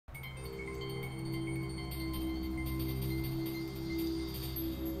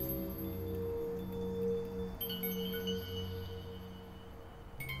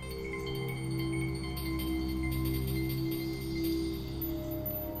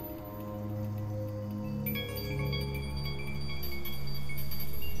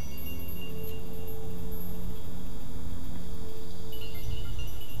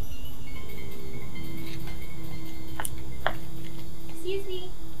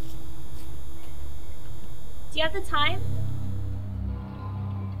Do you have the time?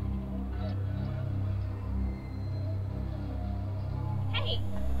 Hey!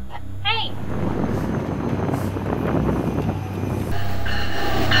 Hey!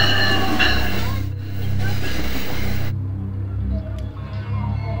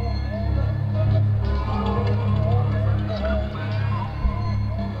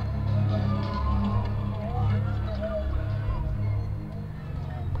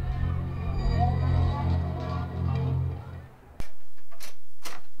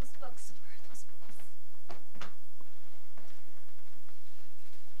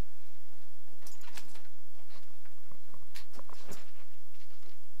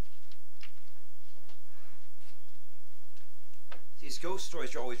 These ghost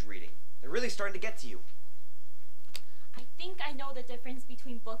stories you're always reading, they're really starting to get to you. I think I know the difference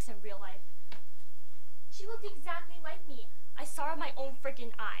between books and real life. She looked exactly like me. I saw her with my own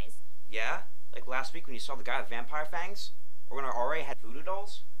freaking eyes. Yeah? Like last week when you saw the guy with vampire fangs? Or when our RA had voodoo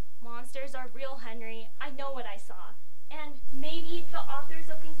dolls? Monsters are real, Henry. I know what I saw. And maybe the authors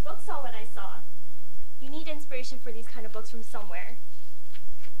of these books saw what I saw. You need inspiration for these kind of books from somewhere.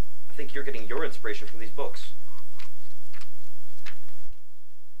 I think you're getting your inspiration from these books.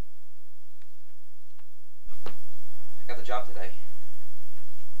 I got the job today.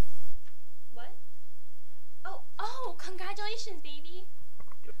 What? Oh, congratulations, baby.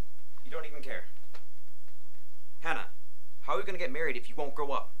 You don't even care. Hannah, how are we gonna get married if you won't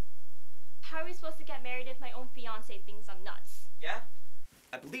grow up? How are we supposed to get married if my own fiance thinks I'm nuts? Yeah?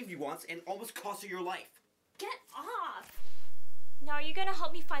 I believed you once and almost cost you your life. Get off! Now, are you gonna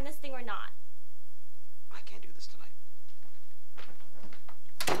help me find this thing or not? I can't do this tonight.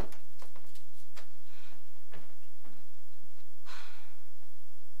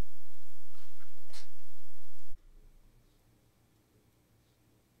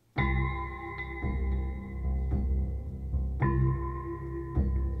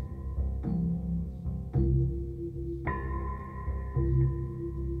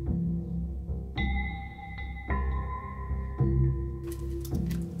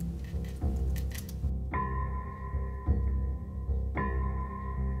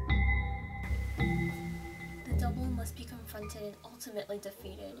 Must be confronted and ultimately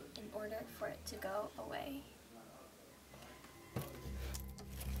defeated in order for it to go away.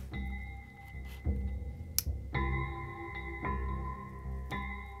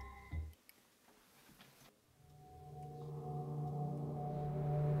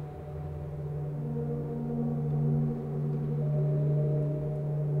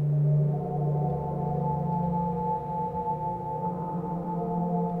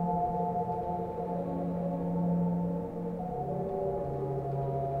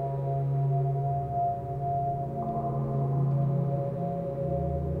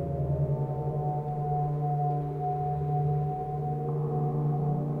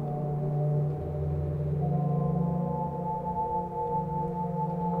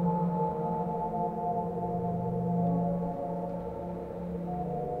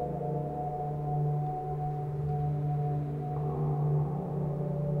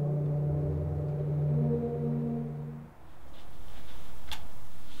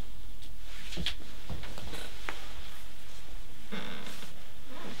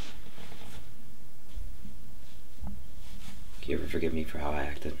 Can you ever forgive me for how I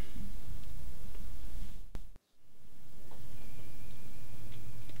acted?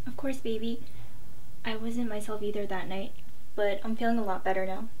 Of course, baby. I wasn't myself either that night, but I'm feeling a lot better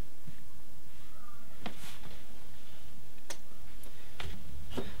now.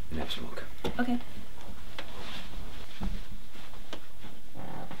 And have smoke. Okay.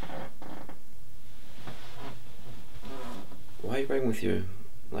 Why are you writing with your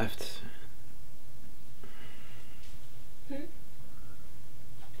left